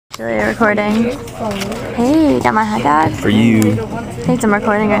Really recording. Hey, got my hot dog? For you. I think I'm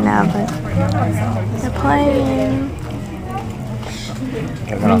recording right now, but they're playing.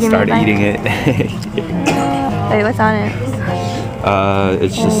 And then I'll start eating it. Wait, what's on it?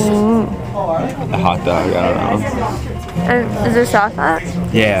 It's just a hot dog, I don't know. Is there sauce on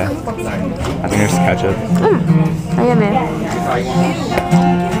it? Yeah. I think there's ketchup. Oh, yummy.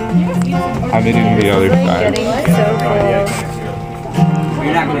 I've been eating the other side.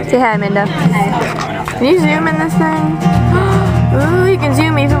 Say hi, Amanda. Can you zoom in this thing? Ooh, you can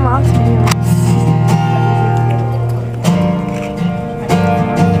zoom even while it's video.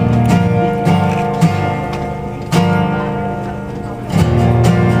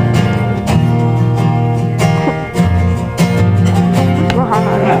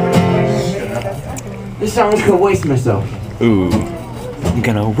 This song could waste myself. Ooh. I'm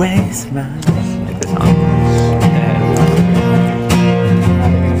gonna waste my... Like this song.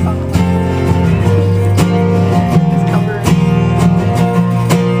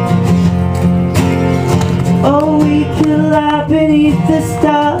 Oh, we could lie beneath the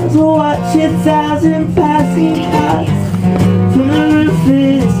stars, watch 1,000 passing cars from the roof of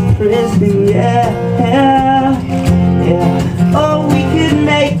this prison, yeah. Oh, we could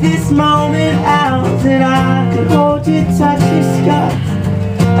make this moment ours, and I could hold you, touch your scars.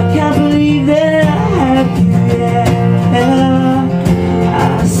 I can't believe that I have you, yeah.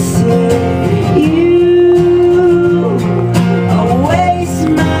 I said you. I waste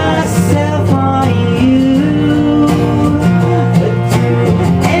myself on you, but do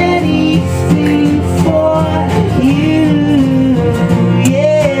anything for you.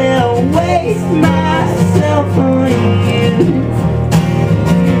 Yeah, I waste myself on you.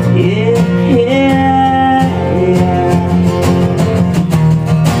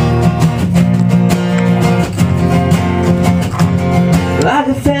 Like a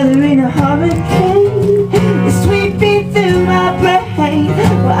feather in a hurricane, it's sweeping through my brain.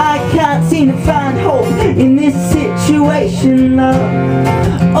 Well, I can't seem to find hope in this situation, love.